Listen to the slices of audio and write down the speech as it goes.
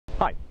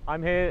Hi,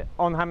 I'm here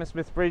on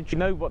Hammersmith Bridge. We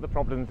know what the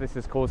problems this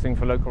is causing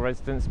for local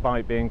residents by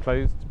it being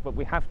closed, but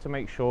we have to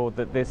make sure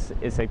that this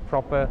is a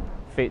proper,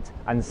 fit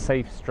and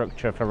safe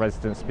structure for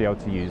residents to be able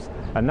to use.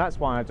 And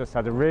that's why I just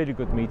had a really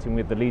good meeting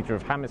with the leader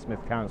of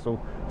Hammersmith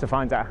Council to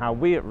find out how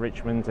we at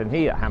Richmond and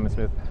he at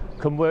Hammersmith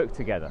can work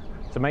together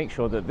to make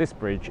sure that this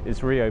bridge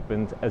is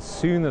reopened as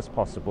soon as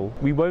possible.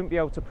 We won't be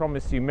able to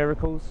promise you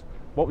miracles.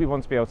 What we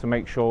want to be able to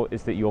make sure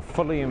is that you're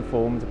fully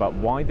informed about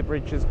why the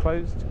bridge is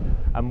closed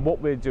and what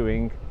we're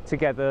doing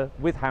together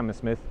with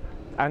Hammersmith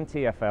and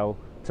TfL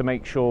to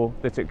make sure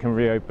that it can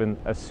reopen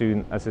as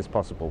soon as is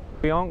possible.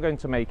 We aren't going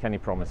to make any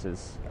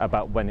promises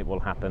about when it will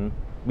happen.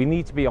 We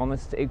need to be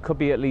honest, it could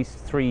be at least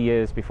 3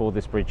 years before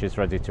this bridge is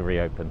ready to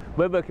reopen.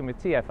 We're working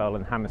with TfL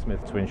and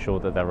Hammersmith to ensure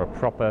that there are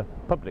proper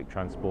public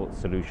transport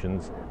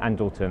solutions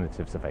and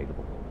alternatives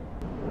available.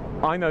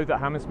 I know that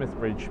Hammersmith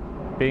Bridge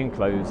being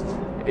closed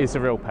is a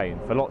real pain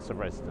for lots of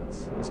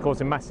residents. It's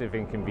causing massive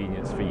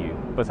inconvenience for you,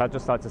 but I'd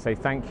just like to say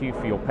thank you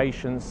for your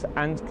patience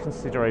and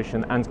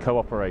consideration and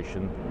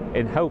cooperation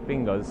in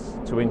helping us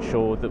to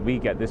ensure that we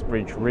get this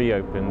bridge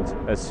reopened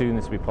as soon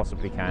as we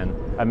possibly can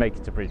and make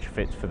it a bridge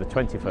fit for the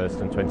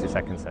 21st and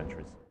 22nd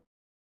centuries.